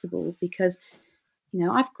whenever possible, because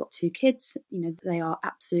I've got 2 kids. They are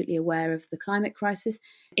absolutely aware of the climate crisis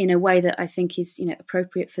in a way that I think is,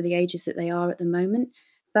 appropriate for the ages that they are at the moment.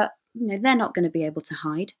 But, they're not going to be able to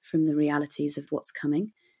hide from the realities of what's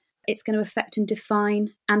coming. It's going to affect and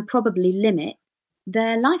define and probably limit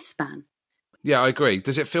their lifespan. Yeah, I agree.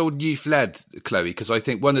 Does it feel youth-led, Chloe? Because I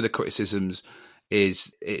think one of the criticisms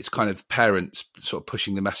is it's kind of parents sort of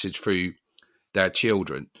pushing the message through their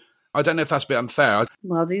children. I don't know if that's a bit unfair.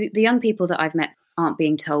 Well, the young people that I've met aren't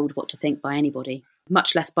being told what to think by anybody,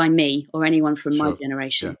 much less by me or anyone from my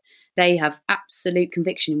generation. Yeah. They have absolute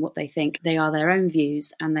conviction in what they think. They are their own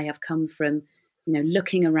views, and they have come from,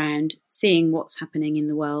 looking around, seeing what's happening in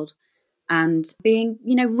the world, and being,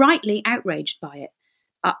 rightly outraged by it.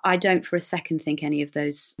 I don't for a second think any of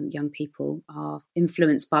those young people are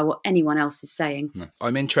influenced by what anyone else is saying. No.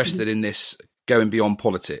 I'm interested in this going beyond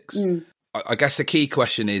politics. I guess the key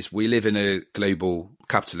question is, we live in a global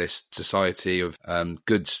capitalist society of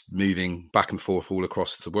goods moving back and forth all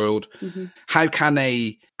across the world. How can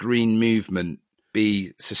a green movement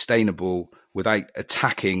be sustainable without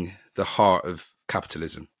attacking the heart of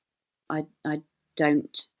capitalism? I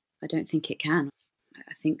don't think it can.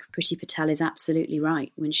 I think Priti Patel is absolutely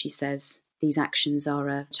right when she says these actions are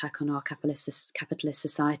an attack on our capitalist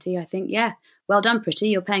society. I think, well done, Priti,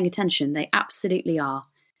 you're paying attention. They absolutely are.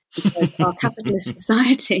 Because our capitalist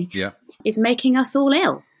society is making us all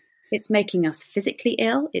ill. It's making us physically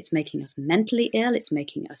ill. It's making us mentally ill. It's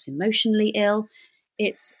making us emotionally ill.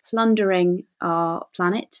 It's plundering our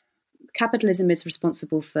planet. Capitalism is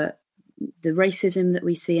responsible for the racism that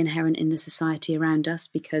we see inherent in the society around us,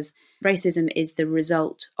 because racism is the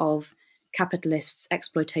result of capitalists'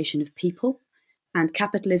 exploitation of people. And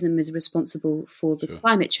capitalism is responsible for the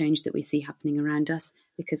climate change that we see happening around us,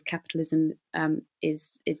 because capitalism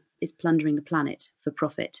is plundering the planet for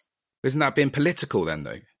profit. Isn't that being political then,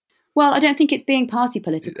 though? Well, I don't think it's being party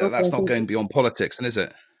political. That's not going beyond politics, then, is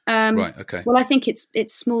it? Right, okay. Well, I think it's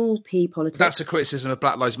small p politics. That's a criticism of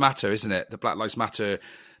Black Lives Matter, isn't it? The Black Lives Matter,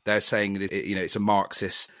 they're saying that it's a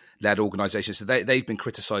Marxist-led organisation. So they've been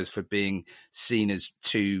criticised for being seen as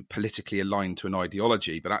too politically aligned to an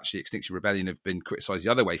ideology, but actually Extinction Rebellion have been criticised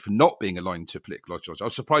the other way for not being aligned to a political ideology. I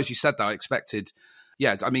was surprised you said that. I expected,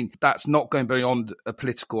 that's not going beyond a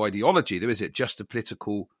political ideology, though, is it? Just a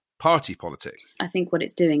political party politics. I think what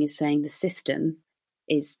it's doing is saying the system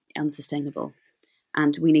is unsustainable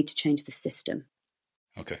and we need to change the system.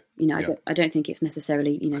 Okay. I don't think it's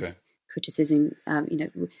necessarily, criticism.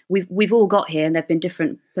 We've all got here, and there have been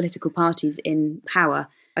different political parties in power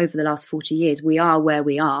over the last 40 years. We are where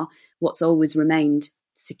we are. What's always remained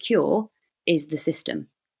secure is the system,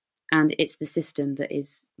 and it's the system that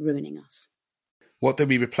is ruining us. What do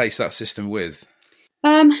we replace that system with?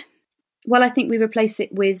 Well, I think we replace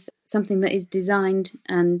it with something that is designed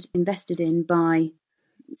and invested in by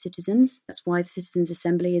citizens. That's why the Citizens'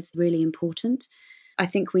 Assembly is really important. I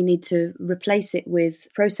think we need to replace it with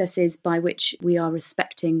processes by which we are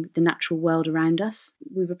respecting the natural world around us.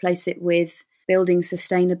 We replace it with building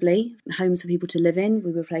sustainably homes for people to live in.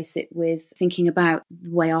 We replace it with thinking about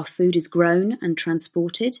the way our food is grown and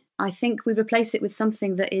transported. I think we replace it with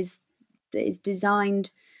something that is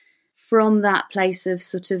designed from that place of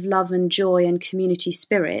sort of love and joy and community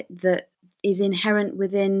spirit that is inherent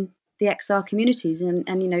within the XR communities, and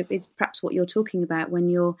is perhaps what you're talking about when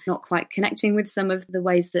you're not quite connecting with some of the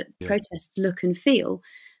ways that protests look and feel.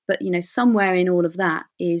 But, somewhere in all of that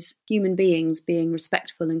is human beings being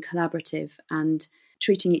respectful and collaborative and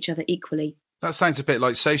treating each other equally. That sounds a bit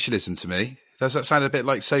like socialism to me. Does that sound a bit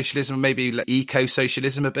like socialism, maybe like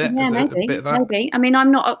eco-socialism a bit? Yeah, maybe. A bit of that? Maybe. I mean,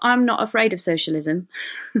 I'm not afraid of socialism.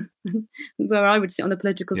 Where I would sit on the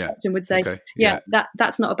political spectrum would say,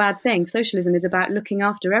 that's not a bad thing. Socialism is about looking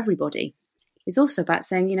after everybody. It's also about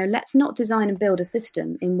saying, let's not design and build a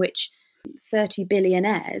system in which 30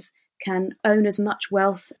 billionaires can own as much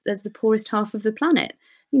wealth as the poorest half of the planet.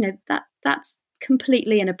 That's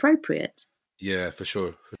completely inappropriate. Yeah, for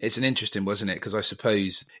sure. It's an interesting, wasn't it? Because I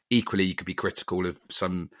suppose equally you could be critical of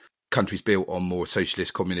some countries built on more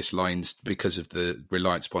socialist, communist lines because of the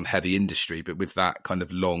reliance upon heavy industry. But with that kind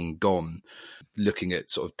of long gone, looking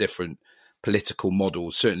at sort of different political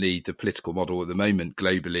models, certainly the political model at the moment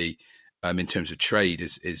globally, in terms of trade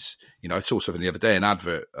is I saw something the other day, an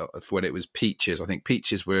advert for when it was peaches. I think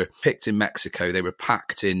peaches were picked in Mexico, they were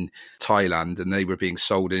packed in Thailand, and they were being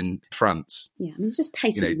sold in France. Yeah, I mean, it's just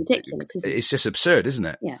patently ridiculous, isn't it? It's just absurd, isn't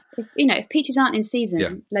it? Yeah. If peaches aren't in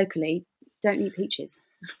season locally, don't eat peaches.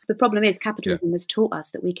 The problem is capitalism has taught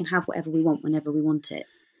us that we can have whatever we want whenever we want it.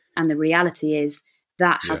 And the reality is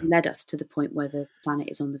that has led us to the point where the planet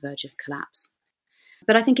is on the verge of collapse.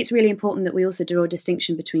 But I think it's really important that we also draw a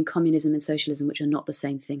distinction between communism and socialism, which are not the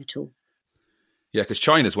same thing at all. Yeah, because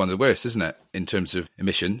China's one of the worst, isn't it, in terms of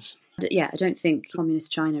emissions? Yeah, I don't think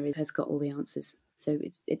communist China has got all the answers. So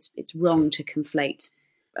it's wrong to conflate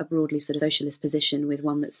a broadly sort of socialist position with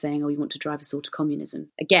one that's saying, you want to drive us all to communism.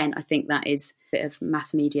 Again, I think that is a bit of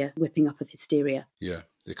mass media whipping up of hysteria. Yeah.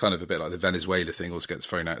 They're kind of a bit like the Venezuela thing also gets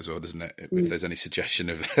thrown out as well, doesn't it? If there's any suggestion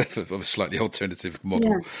of a slightly alternative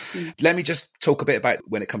model. Yeah. Let me just talk a bit about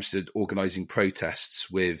when it comes to organising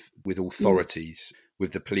protests with authorities,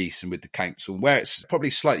 with the police and with the council, where it's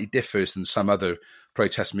probably slightly differs than some other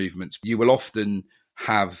protest movements. You will often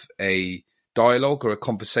have a dialogue or a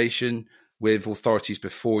conversation with authorities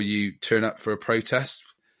before you turn up for a protest.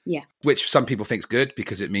 Yeah. Which some people think is good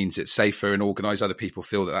because it means it's safer and organised. Other people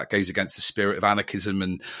feel that goes against the spirit of anarchism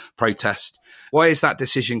and protest. Why is that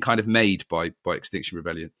decision kind of made by Extinction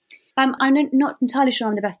Rebellion? I'm not entirely sure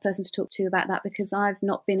I'm the best person to talk to about that because I've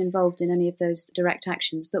not been involved in any of those direct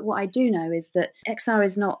actions. But what I do know is that XR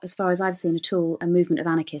is not, as far as I've seen at all, a movement of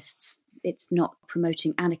anarchists. It's not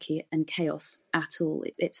promoting anarchy and chaos at all.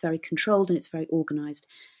 It's very controlled and it's very organised.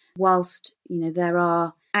 Whilst, there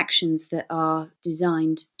are actions that are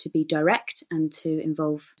designed to be direct and to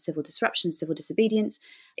involve civil disruption, civil disobedience,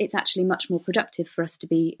 it's actually much more productive for us to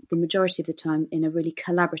be, the majority of the time, in a really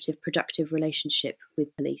collaborative, productive relationship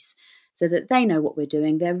with police so that they know what we're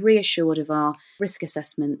doing. They're reassured of our risk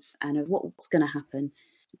assessments and of what's going to happen,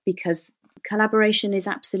 because collaboration is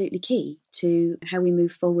absolutely key to how we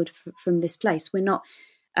move forward from this place. We're not,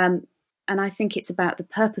 and I think it's about the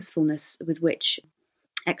purposefulness with which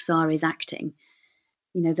XR is acting.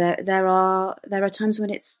 There are times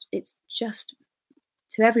when it's just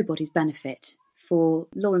to everybody's benefit for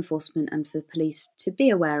law enforcement and for the police to be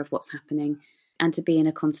aware of what's happening and to be in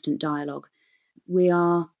a constant dialogue. We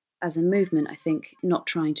are, as a movement, I think, not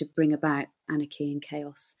trying to bring about anarchy and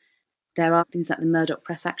chaos. There are things like the Murdoch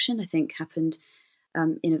press action, I think, happened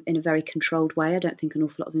in a very controlled way. I don't think an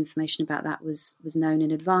awful lot of information about that was known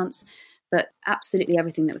in advance. But absolutely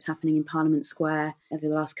everything that was happening in Parliament Square over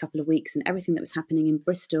the last couple of weeks and everything that was happening in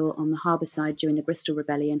Bristol on the harbour side during the Bristol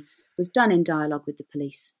Rebellion was done in dialogue with the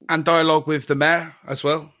police. And dialogue with the mayor as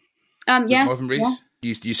well? Yeah. Marvin Rees?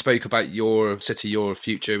 Yeah. You spoke about Your City, Your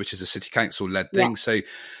Future, which is a city council-led thing. Yeah. So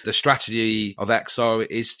the strategy of XR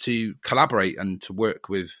is to collaborate and to work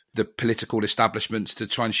with the political establishments to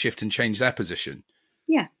try and shift and change their position.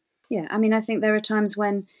 Yeah. Yeah, I mean, I think there are times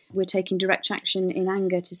when we're taking direct action in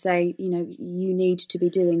anger to say, you need to be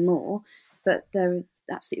doing more. But there are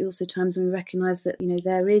absolutely also times when we recognise that,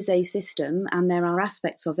 there is a system and there are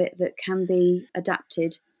aspects of it that can be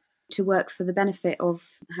adapted to work for the benefit of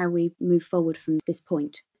how we move forward from this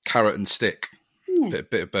point. Carrot and stick. Yeah. A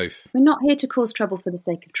bit of both. We're not here to cause trouble for the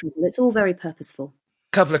sake of trouble. It's all very purposeful.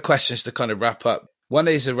 A couple of questions to kind of wrap up. One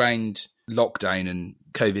is around lockdown and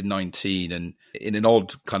COVID-19, and in an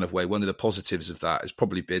odd kind of way, one of the positives of that has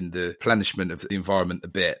probably been the replenishment of the environment a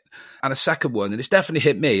bit. And a second one, and it's definitely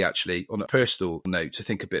hit me actually on a personal note to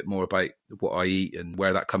think a bit more about what I eat and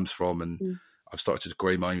where that comes from. And I've started to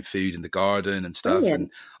grow my own food in the garden and stuff. Brilliant.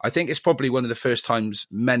 And I think it's probably one of the first times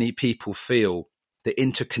many people feel the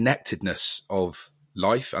interconnectedness of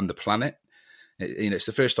life and the planet. It's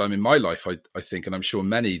the first time in my life, I think, and I'm sure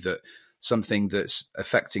many, that something that's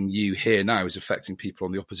affecting you here now is affecting people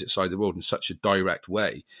on the opposite side of the world in such a direct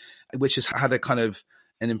way, which has had a kind of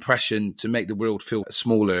an impression to make the world feel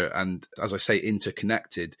smaller and, as I say,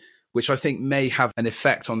 interconnected, which I think may have an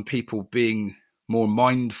effect on people being more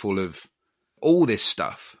mindful of all this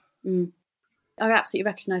stuff. I absolutely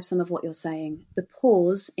recognise some of what you're saying. The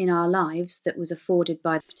pause in our lives that was afforded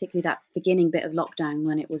by particularly that beginning bit of lockdown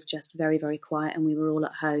when it was just very, very quiet and we were all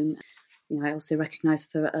at home. I also recognise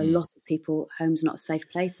for a lot of people, home's not a safe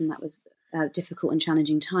place, and that was a difficult and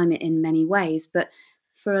challenging time in many ways. But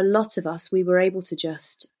for a lot of us, we were able to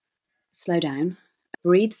just slow down,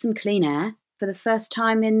 breathe some clean air for the first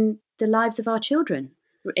time in the lives of our children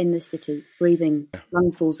in this city, breathing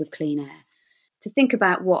lungfuls of clean air. To think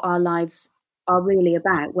about what our lives are really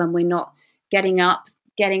about when we're not getting up,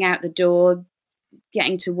 getting out the door,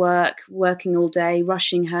 getting to work, working all day,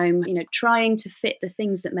 rushing home, trying to fit the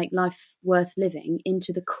things that make life worth living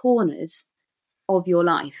into the corners of your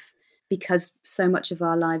life, because so much of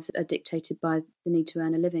our lives are dictated by the need to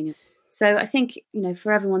earn a living. So I think,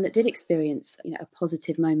 for everyone that did experience, a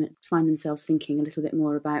positive moment, find themselves thinking a little bit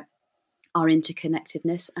more about our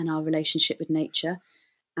interconnectedness and our relationship with nature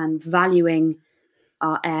and valuing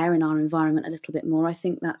our air and our environment a little bit more, I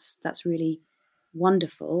think that's really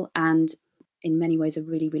wonderful and in many ways a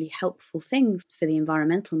really, really helpful thing for the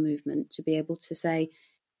environmental movement to be able to say,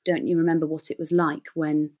 don't you remember what it was like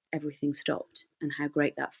when everything stopped and how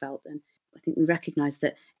great that felt? And I think we recognise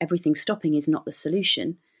that everything stopping is not the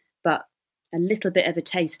solution, but a little bit of a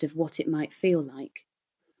taste of what it might feel like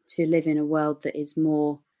to live in a world that is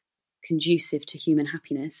more conducive to human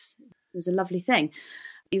happiness was a lovely thing.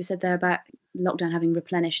 You said there about lockdown having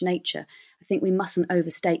replenished nature. I think we mustn't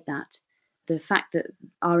overstate that. The fact that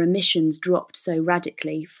our emissions dropped so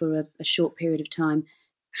radically for a short period of time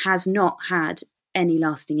has not had any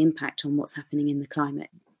lasting impact on what's happening in the climate.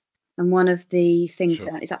 And one of the things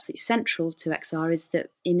that is absolutely central to XR is that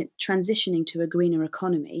in transitioning to a greener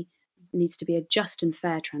economy, it needs to be a just and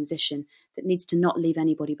fair transition that needs to not leave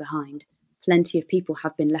anybody behind. Plenty of people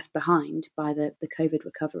have been left behind by the COVID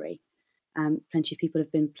recovery. Plenty of people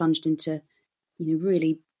have been plunged into,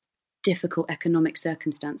 really difficult economic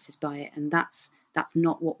circumstances by it, and that's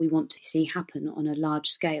not what we want to see happen on a large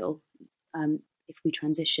scale. If we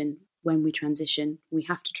transition, when we transition, we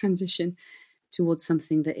have to transition towards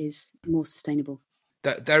something that is more sustainable.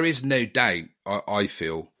 There is no doubt, I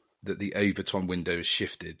feel, that the Overton window has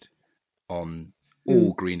shifted on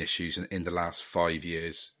all green issues in the last 5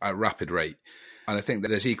 years at a rapid rate. And I think that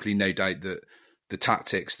there's equally no doubt that the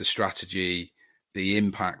tactics, the strategy, the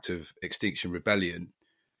impact of Extinction Rebellion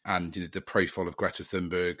and the profile of Greta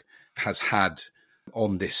Thunberg has had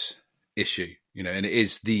on this issue, and it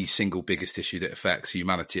is the single biggest issue that affects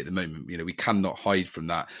humanity at the moment. We cannot hide from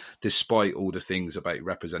that, despite all the things about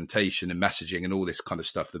representation and messaging and all this kind of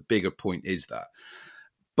stuff. The bigger point is that.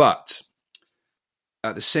 But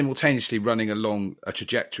at the simultaneously running along a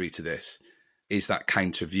trajectory to this is that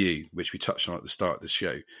counter view, which we touched on at the start of the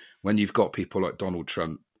show. When you've got people like Donald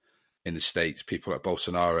Trump in the States, people like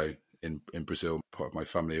Bolsonaro in Brazil, part of my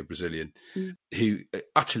family are Brazilian, who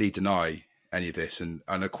utterly deny any of this, and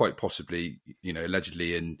are quite possibly,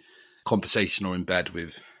 allegedly in conversation or in bed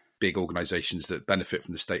with big organisations that benefit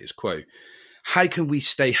from the status quo. How can we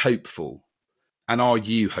stay hopeful? And are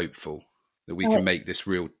you hopeful that we can make this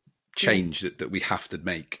real change that we have to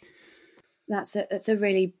make? That's a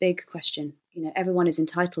really big question. Everyone is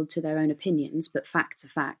entitled to their own opinions, but facts are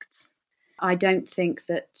facts. I don't think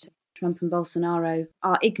that Trump and Bolsonaro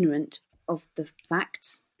are ignorant of the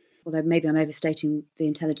facts, although maybe I'm overstating the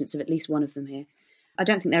intelligence of at least one of them here. I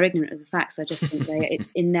don't think they're ignorant of the facts. I just think it's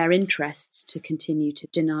in their interests to continue to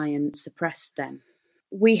deny and suppress them.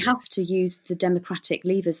 We have to use the democratic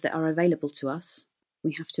levers that are available to us.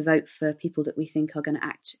 We have to vote for people that we think are going to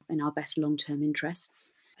act in our best long-term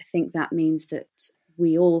interests. I think that means that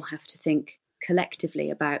we all have to think collectively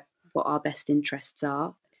about what our best interests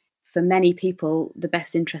are. For many people, the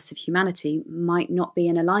best interests of humanity might not be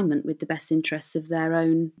in alignment with the best interests of their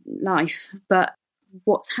own life, but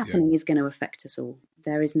what's happening is going to affect us all.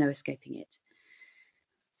 There is no escaping it.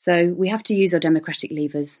 So we have to use our democratic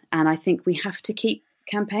levers, and I think we have to keep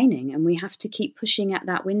campaigning and we have to keep pushing at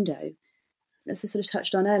that window. As I sort of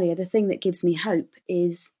touched on earlier, the thing that gives me hope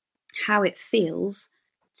is how it feels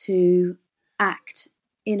to act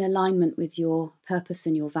in alignment with your purpose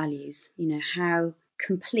and your values. How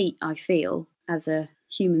complete I feel as a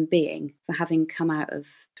human being for having come out of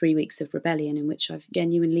 3 weeks of rebellion in which I've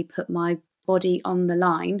genuinely put my body on the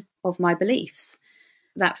line of my beliefs.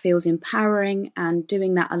 That feels empowering, and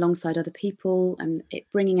doing that alongside other people and it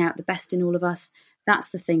bringing out the best in all of us, that's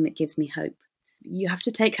the thing that gives me hope. You have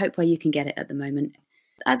to take hope where you can get it at the moment.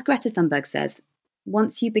 As Greta Thunberg says,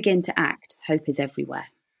 once you begin to act, hope is everywhere.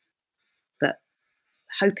 But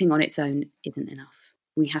hoping on its own isn't enough.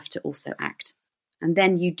 We have to also act. And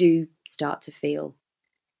then you do start to feel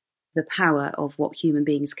the power of what human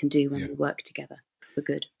beings can do when we work together for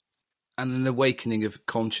good. And an awakening of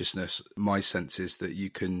consciousness. My sense is that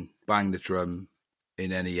you can bang the drum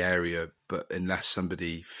in any area, but unless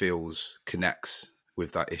somebody connects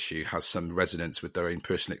with that issue, has some resonance with their own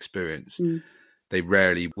personal experience, they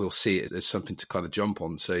rarely will see it as something to kind of jump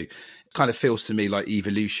on. So it kind of feels to me like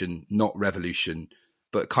evolution, not revolution,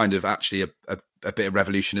 but kind of actually a bit of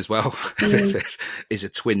revolution as well. Is a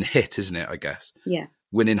twin hit, isn't it, I guess? Yeah.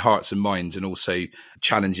 Winning hearts and minds, and also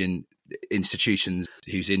challenging institutions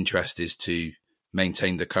whose interest is to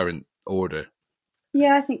maintain the current order.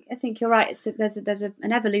 Yeah, I think you're right. There's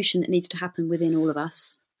an evolution that needs to happen within all of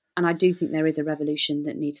us. And I do think there is a revolution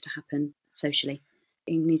that needs to happen socially.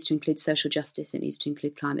 It needs to include social justice. It needs to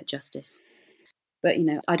include climate justice. But,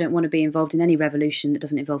 I don't want to be involved in any revolution that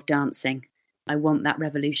doesn't involve dancing. I want that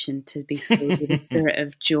revolution to be filled with a spirit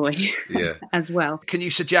of joy as well. Can you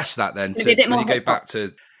suggest that then? When you go back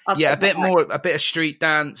to... a bit of street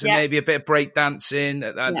dance and maybe a bit of break dancing,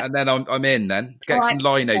 and then I'm in then. Get some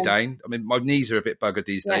lino down. I mean, my knees are a bit buggered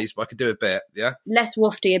these days, but I could do a bit, Less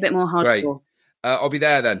wafty, a bit more hardcore. Great. I'll be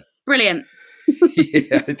there then. Brilliant.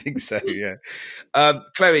 Yeah, I think so, yeah.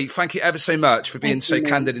 Chloe, thank you ever so much for being so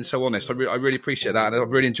candid and so honest. I really appreciate that, and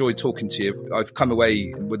I've really enjoyed talking to you. I've come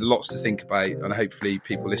away with lots to think about, and hopefully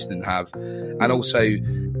people listening have. And also,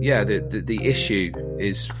 the issue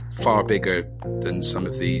is far bigger than some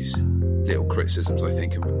of these little criticisms, I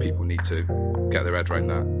think, and people need to get their head around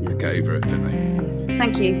that and get over it, don't they?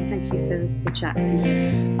 Thank you for the chat.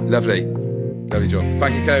 Lovely job.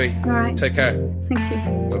 Thank you, Chloe. All right. Take care. Thank you.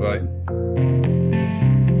 Bye-bye.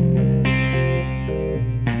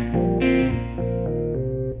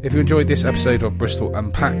 If you enjoyed this episode of Bristol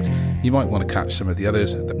Unpacked, you might want to catch some of the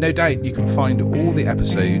others. No doubt you can find all the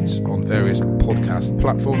episodes on various podcast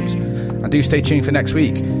platforms. And do stay tuned for next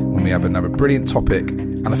week when we have another brilliant topic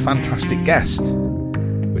and a fantastic guest,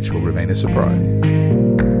 which will remain a surprise.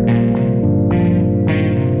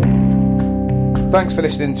 Thanks for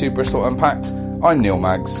listening to Bristol Unpacked. I'm Neil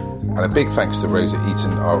Maggs, and a big thanks to Rosa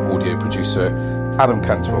Eaton, our audio producer, Adam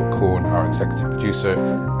Cantwell-Corn, our executive producer,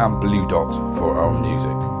 and Blue Dot for our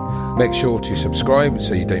music. Make sure to subscribe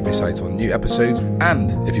so you don't miss out on new episodes,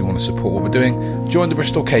 and if you want to support what we're doing, join the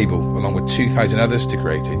Bristol Cable along with 2,000 others to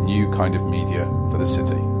create a new kind of media for the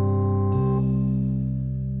city.